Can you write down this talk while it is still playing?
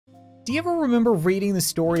do you ever remember reading the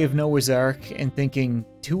story of Noah's Ark and thinking,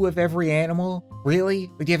 2 of every animal? Really?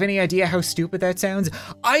 Like, do you have any idea how stupid that sounds?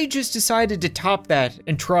 I just decided to top that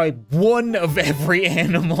and try 1 of every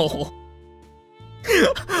animal.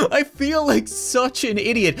 I feel like such an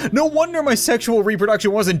idiot. No wonder my sexual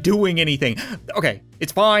reproduction wasn't doing anything. Okay,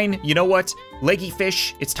 it's fine. You know what? Leggy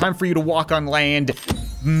fish, it's time for you to walk on land.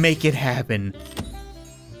 Make it happen.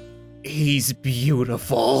 He's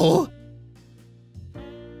beautiful.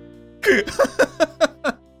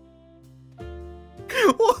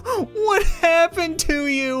 What happened to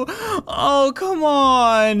you? Oh, come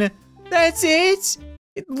on. That's it?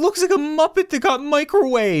 It looks like a Muppet that got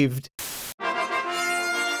microwaved.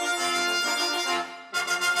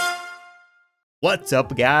 What's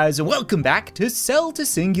up, guys, and welcome back to Cell to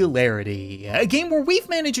Singularity, a game where we've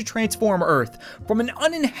managed to transform Earth from an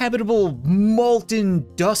uninhabitable, molten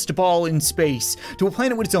dust ball in space to a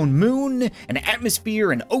planet with its own moon, an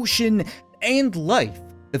atmosphere, an ocean, and life.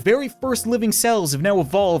 The very first living cells have now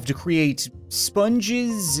evolved to create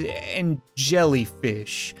sponges and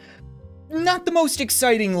jellyfish. Not the most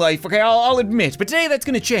exciting life, okay, I'll admit, but today that's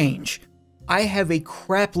gonna change. I have a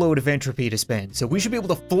crap load of entropy to spend, so we should be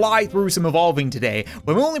able to fly through some evolving today.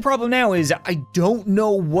 But my only problem now is I don't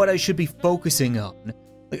know what I should be focusing on.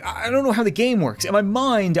 Like, I don't know how the game works. In my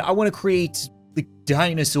mind, I want to create like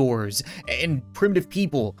dinosaurs and primitive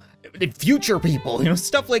people and future people, you know,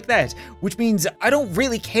 stuff like that. Which means I don't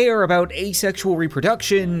really care about asexual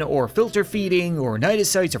reproduction or filter feeding or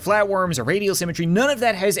cnidocytes or flatworms or radial symmetry. None of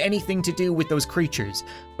that has anything to do with those creatures.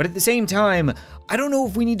 But at the same time, I don't know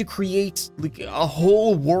if we need to create like a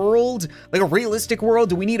whole world, like a realistic world.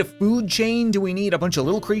 Do we need a food chain? Do we need a bunch of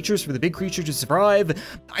little creatures for the big creature to survive?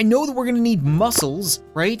 I know that we're gonna need muscles,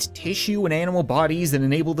 right? Tissue and animal bodies that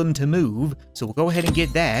enable them to move. So we'll go ahead and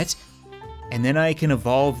get that. And then I can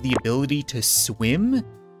evolve the ability to swim.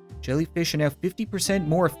 Jellyfish are now 50%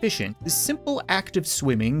 more efficient. The simple act of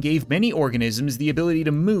swimming gave many organisms the ability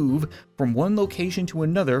to move from one location to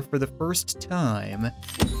another for the first time.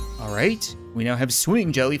 All right, we now have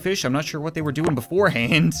swimming jellyfish. I'm not sure what they were doing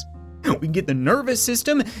beforehand. We can get the nervous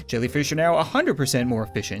system. Jellyfish are now 100% more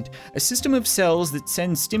efficient. A system of cells that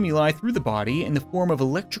send stimuli through the body in the form of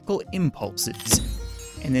electrical impulses.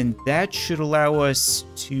 And then that should allow us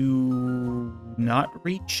to not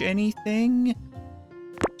reach anything.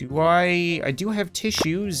 I do have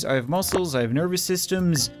tissues, I have muscles, I have nervous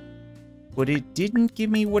systems, but it didn't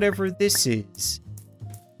give me whatever this is.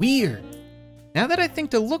 Weird. Now that I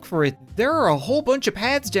think to look for it, there are a whole bunch of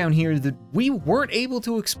paths down here that we weren't able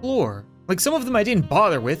to explore. Like, some of them I didn't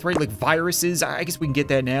bother with, right? Like viruses, I guess we can get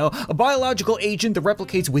that now. A biological agent that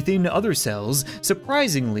replicates within other cells.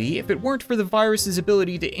 Surprisingly, if it weren't for the virus's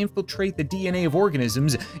ability to infiltrate the DNA of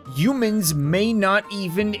organisms, humans may not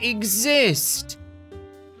even exist.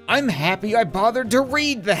 I'm happy I bothered to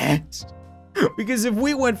read that. Because if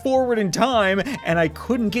we went forward in time and I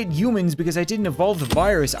couldn't get humans because I didn't evolve the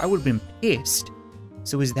virus, I would have been pissed.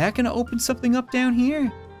 So is that gonna open something up down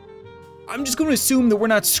here? I'm just gonna assume that we're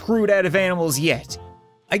not screwed out of animals yet.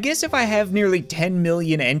 I guess if I have nearly 10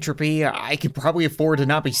 million entropy, I could probably afford to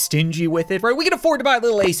not be stingy with it, right? We can afford to buy a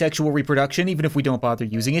little asexual reproduction, even if we don't bother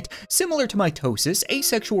using it. Similar to mitosis,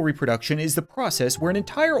 asexual reproduction is the process where an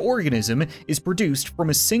entire organism is produced from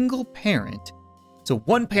a single parent. So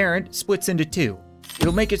one parent splits into 2.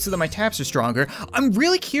 It'll make it so that my taps are stronger. I'm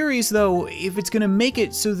really curious, though, if it's gonna make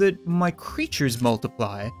it so that my creatures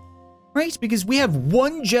multiply. Right, because we have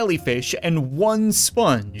 1 jellyfish and 1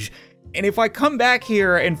 sponge. And if I come back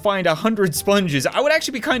here and find 100 sponges, I would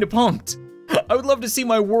actually be kind of pumped. I would love to see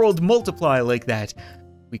my world multiply like that.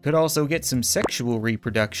 We could also get some sexual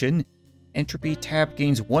reproduction. Entropy tap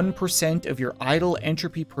gains 1% of your idle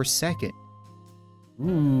entropy per second.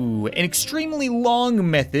 Ooh, an extremely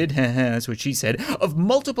long method, that's what she said, of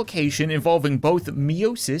multiplication involving both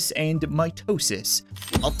meiosis and mitosis.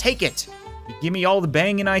 I'll take it. Give me all the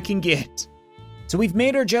banging I can get. So we've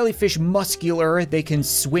made our jellyfish muscular, they can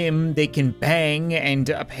swim, they can bang, and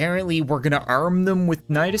apparently we're gonna arm them with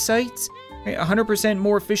cnidocytes? 100%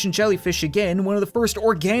 more efficient jellyfish again, one of the first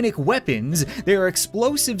organic weapons. They are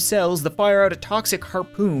explosive cells that fire out a toxic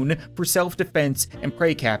harpoon for self-defense and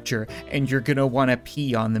prey capture, and you're gonna wanna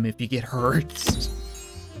pee on them if you get hurt.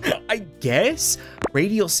 I guess?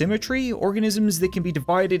 Radial symmetry, organisms that can be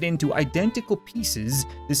divided into identical pieces.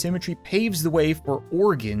 The symmetry paves the way for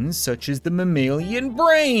organs such as the mammalian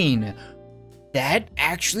brain. That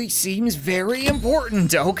actually seems very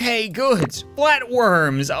important. Okay, good.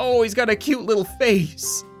 Flatworms. Oh, he's got a cute little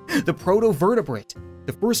face. The protovertebrate,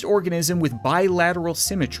 the first organism with bilateral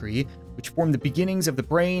symmetry, which form the beginnings of the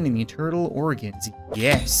brain and the internal organs.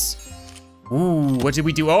 Yes. Ooh, what did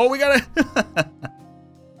we do? Oh, we gotta...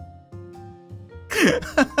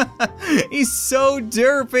 He's so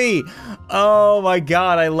derpy. Oh my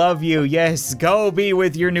god, I love you. Yes, go be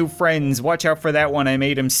with your new friends. Watch out for that one. I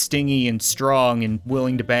made him stingy and strong and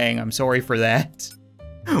willing to bang. I'm sorry for that.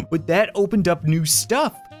 But that opened up new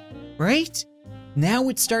stuff, right? Now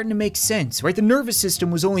it's starting to make sense, right? The nervous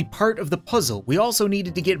system was only part of the puzzle. We also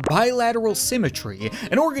needed to get bilateral symmetry,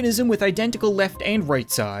 an organism with identical left and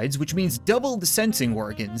right sides, which means double the sensing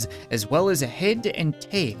organs, as well as a head and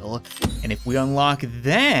tail. And if we unlock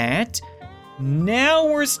that, now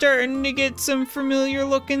we're starting to get some familiar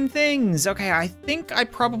looking things. Okay, I think I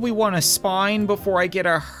probably want a spine before I get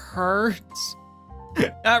a heart.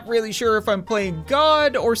 Not really sure if I'm playing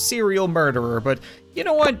God or serial murderer, but you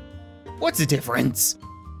know what? What's the difference?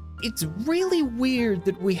 It's really weird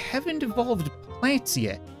that we haven't evolved plants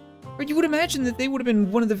yet. But you would imagine that they would have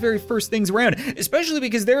been one of the very first things around, especially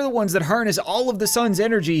because they're the ones that harness all of the sun's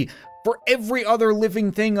energy for every other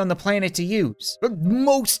living thing on the planet to use.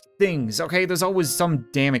 Most things, okay? There's always some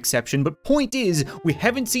damn exception, but point is, we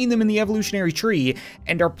haven't seen them in the evolutionary tree,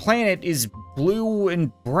 and our planet is blue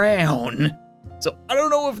and brown. So I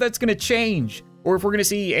don't know if that's gonna change, or if we're gonna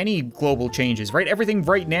see any global changes, right? Everything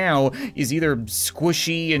right now is either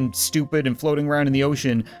squishy and stupid and floating around in the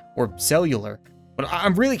ocean, or cellular. But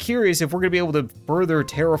I'm really curious if we're gonna be able to further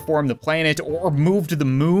terraform the planet or move to the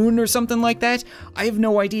moon or something like that. I have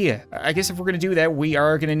no idea. I guess if we're gonna do that, we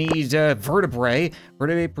are gonna need vertebrae.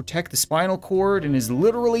 Vertebrae protect the spinal cord and is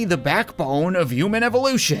literally the backbone of human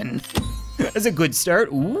evolution. That's a good start.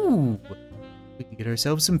 Ooh, we can get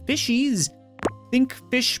ourselves some fishies. Think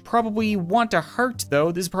fish probably want a heart,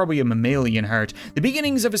 though. This is probably a mammalian heart. The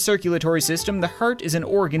beginnings of a circulatory system, the heart is an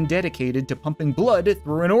organ dedicated to pumping blood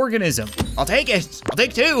through an organism. I'll take it. I'll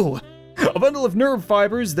take two. A bundle of nerve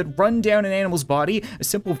fibers that run down an animal's body, a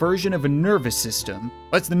simple version of a nervous system.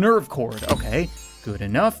 That's the nerve cord. Okay, good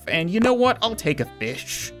enough. And you know what? I'll take a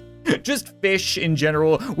fish. Just fish in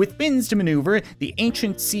general. With fins to maneuver, the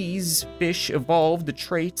ancient seas fish evolved the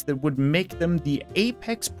traits that would make them the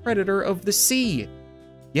apex predator of the sea.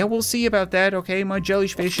 Yeah, we'll see about that, okay? My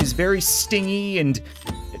jellyfish is very stingy and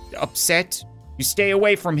upset. You stay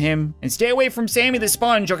away from him, and stay away from Sammy the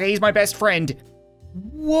Sponge, okay? He's my best friend.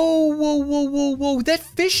 Whoa, whoa, whoa, whoa, whoa. That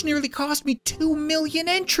fish nearly cost me 2 million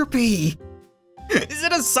entropy. Is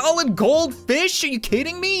it a solid gold fish? Are you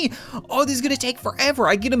kidding me? Oh, this is gonna take forever.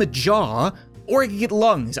 I get him a jaw, or I could get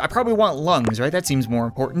lungs. I probably want lungs, right? That seems more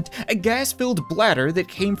important. A gas-filled bladder that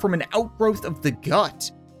came from an outgrowth of the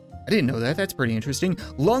gut. I didn't know that. That's pretty interesting.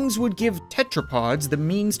 Lungs would give tetrapods the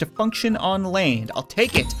means to function on land. I'll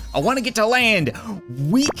take it. I want to get to land.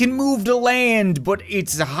 We can move to land, but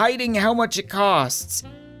it's hiding how much it costs.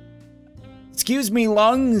 Excuse me,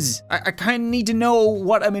 lungs. I kind of need to know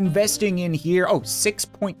what I'm investing in here. Oh,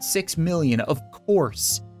 6.6 million, of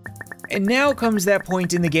course. And now comes that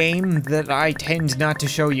point in the game that I tend not to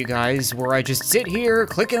show you guys, where I just sit here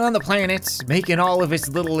clicking on the planets, making all of its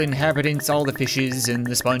little inhabitants, all the fishes and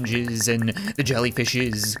the sponges and the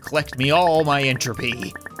jellyfishes, collect me all my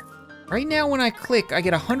entropy. Right now when I click, I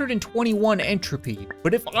get 121 entropy,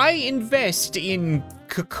 but if I invest in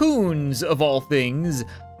cocoons of all things,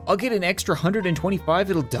 I'll get an extra 125,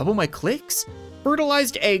 it'll double my clicks?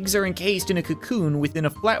 Fertilized eggs are encased in a cocoon within a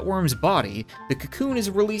flatworm's body. The cocoon is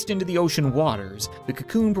released into the ocean waters. The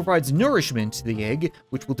cocoon provides nourishment to the egg,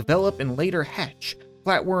 which will develop and later hatch.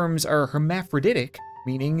 Flatworms are hermaphroditic,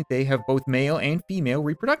 meaning they have both male and female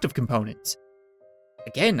reproductive components.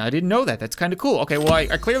 Again, I didn't know that. That's kind of cool. Okay, well,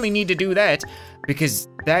 I clearly need to do that, because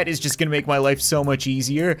that is just gonna make my life so much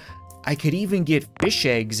easier. I could even get fish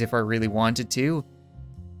eggs if I really wanted to.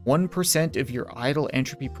 1% of your idle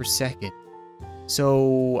entropy per second.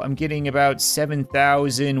 So I'm getting about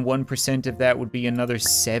 7,000, 1% of that would be another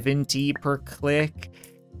 70 per click.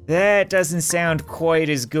 That doesn't sound quite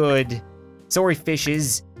as good. Sorry,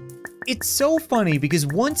 fishes. It's so funny because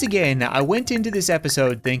once again, I went into this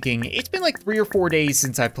episode thinking, it's been like 3 or 4 days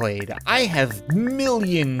since I played. I have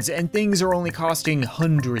millions and things are only costing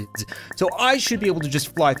hundreds. So I should be able to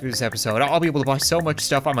just fly through this episode. I'll be able to buy so much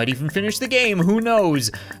stuff, I might even finish the game, who knows?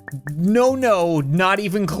 No, not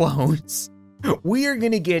even close. We are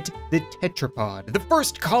gonna get the tetrapod, the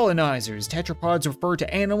first colonizers. Tetrapods refer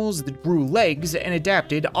to animals that grew legs and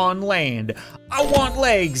adapted on land. I want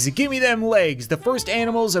legs, give me them legs. The first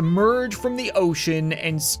animals emerge from the ocean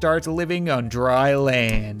and start living on dry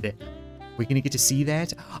land. We gonna get to see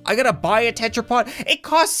that? I gotta buy a tetrapod. It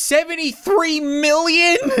costs 73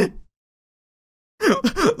 million? Look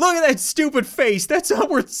at that stupid face. That's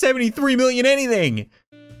not worth 73 million anything.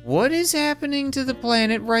 What is happening to the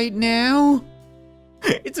planet right now?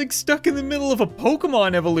 It's like stuck in the middle of a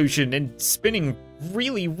Pokemon evolution and spinning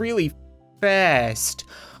really, really fast.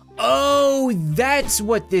 Oh, that's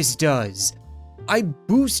what this does. I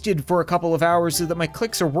boosted for a couple of hours so that my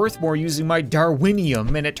clicks are worth more using my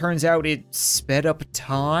Darwinium, and it turns out it sped up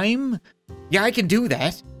time? Yeah, I can do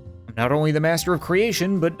that. I'm not only the master of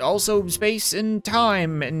creation, but also space and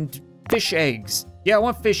time and fish eggs. Yeah, I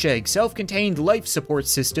want fish eggs, self-contained life support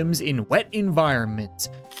systems in wet environments.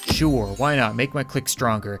 Sure, why not? Make my click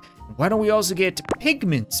stronger. Why don't we also get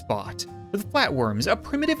pigment spot? With flatworms, a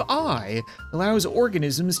primitive eye allows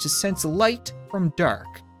organisms to sense light from dark.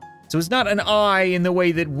 So it's not an eye in the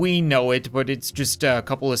way that we know it, but it's just a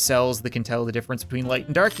couple of cells that can tell the difference between light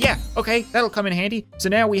and dark. Yeah, okay, that'll come in handy. So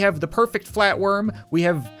now we have the perfect flatworm. We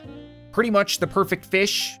have pretty much the perfect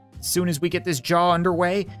fish as soon as we get this jaw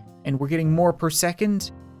underway, and we're getting more per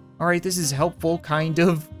second. All right, this is helpful, kind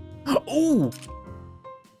of. Oh,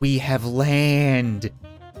 we have land.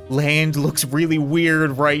 Land looks really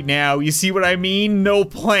weird right now. You see what I mean? No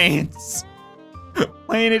plants.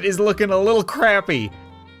 Planet is looking a little crappy.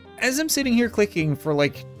 As I'm sitting here clicking for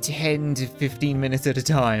like 10 to 15 minutes at a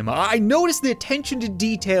time, I noticed the attention to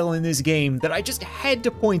detail in this game that I just had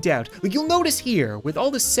to point out. Like you'll notice here, with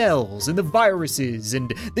all the cells and the viruses and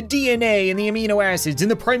the DNA and the amino acids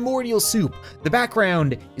and the primordial soup, the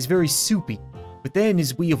background is very soupy. But then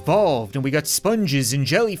as we evolved and we got sponges and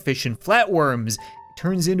jellyfish and flatworms, it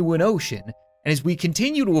turns into an ocean. And as we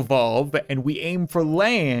continue to evolve and we aim for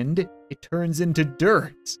land, it turns into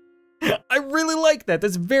dirt. I really like that.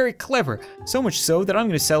 That's very clever. So much so that I'm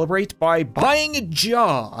going to celebrate by buying a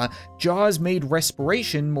jaw. Jaws made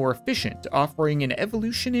respiration more efficient, offering an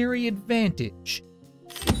evolutionary advantage.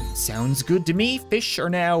 Sounds good to me. Fish are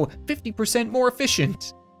now 50% more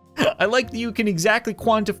efficient. I like that you can exactly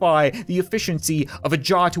quantify the efficiency of a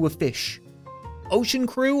jaw to a fish. Ocean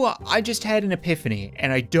Crew, I just had an epiphany,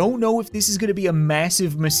 and I don't know if this is going to be a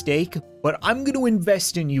massive mistake, but I'm going to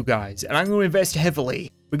invest in you guys, and I'm going to invest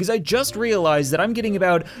heavily. Because I just realized that I'm getting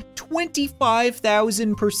about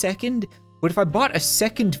 25,000 per second, but if I bought a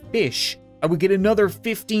second fish, I would get another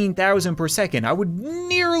 15,000 per second. I would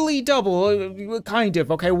nearly double, kind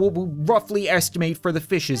of, okay, we'll roughly estimate for the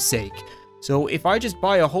fish's sake. So if I just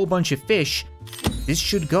buy a whole bunch of fish, this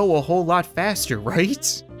should go a whole lot faster,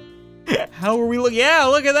 right? How are we looking? Yeah,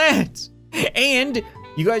 look at that. And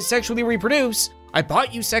you guys sexually reproduce. I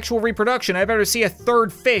bought you sexual reproduction. I better see a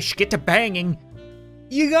third fish. Get to banging.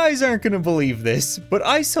 You guys aren't gonna believe this, but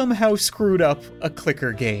I somehow screwed up a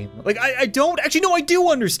clicker game. Like, I don't, actually, no, I do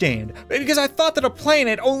understand. Because I thought that a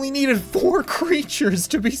planet only needed 4 creatures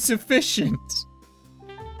to be sufficient.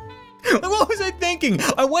 What was I thinking?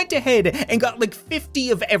 I went ahead and got like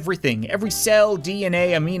 50 of everything. Every cell, DNA,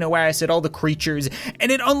 amino acid, all the creatures,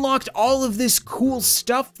 and it unlocked all of this cool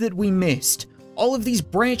stuff that we missed. All of these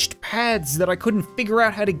branched paths that I couldn't figure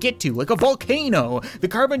out how to get to, like a volcano. The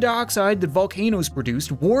carbon dioxide that volcanoes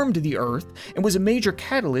produced warmed the Earth and was a major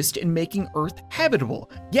catalyst in making Earth habitable.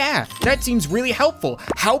 Yeah, that seems really helpful.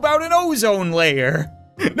 How about an ozone layer?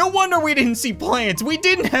 No wonder we didn't see plants. We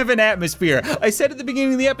didn't have an atmosphere. I said at the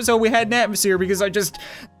beginning of the episode we had an atmosphere because I just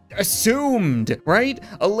assumed, right?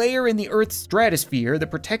 A layer in the Earth's stratosphere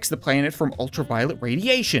that protects the planet from ultraviolet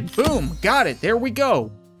radiation. Boom, got it, there we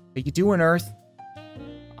go. How you doing, Earth?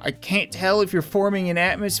 I can't tell if you're forming an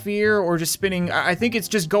atmosphere or just spinning. I think it's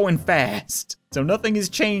just going fast. So nothing has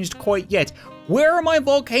changed quite yet. Where are my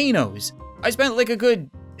volcanoes? I spent like a good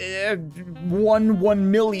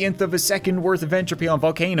 1/1,000,000th of a second worth of entropy on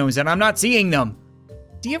volcanoes and I'm not seeing them.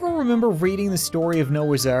 Do you ever remember reading the story of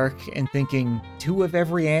Noah's Ark and thinking, 2 of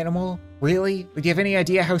every animal? Really? Do you have any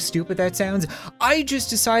idea how stupid that sounds? I just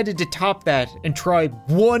decided to top that and try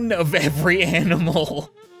 1 of every animal.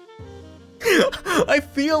 I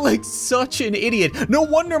feel like such an idiot. No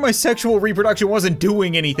wonder my sexual reproduction wasn't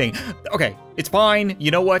doing anything. Okay, it's fine. You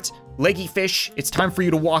know what? Leggy fish, it's time for you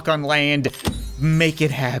to walk on land. Make it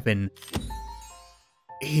happen.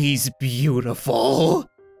 He's beautiful.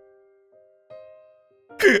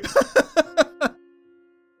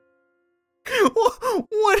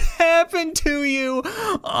 What happened to you?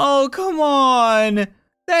 Oh, come on.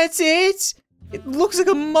 That's it? It looks like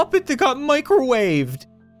a Muppet that got microwaved.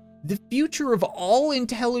 The future of all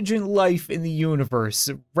intelligent life in the universe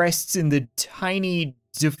rests in the tiny,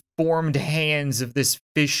 deformed hands of this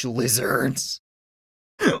fish lizard.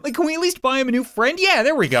 Like, can we at least buy him a new friend? Yeah,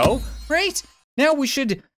 there we go, right? Now we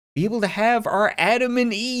should be able to have our Adam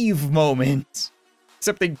and Eve moment.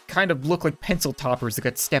 Except they kind of look like pencil toppers that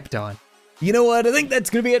got stepped on. You know what? I think that's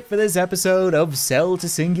gonna be it for this episode of Cell to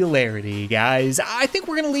Singularity, guys. I think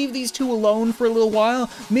we're gonna leave these two alone for a little while.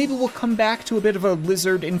 Maybe we'll come back to a bit of a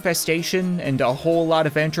lizard infestation and a whole lot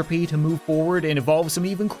of entropy to move forward and evolve some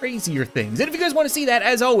even crazier things. And if you guys want to see that,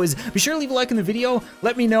 as always, be sure to leave a like in the video.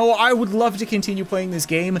 Let me know. I would love to continue playing this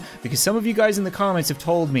game because some of you guys in the comments have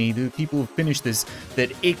told me, the people who finished this,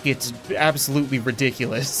 that it gets absolutely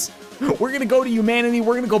ridiculous. We're gonna go to humanity,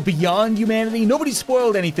 we're gonna go beyond humanity. Nobody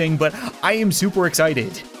spoiled anything, but I am super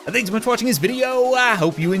excited. Thanks so much for watching this video. I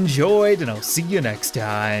hope you enjoyed, and I'll see you next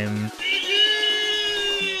time.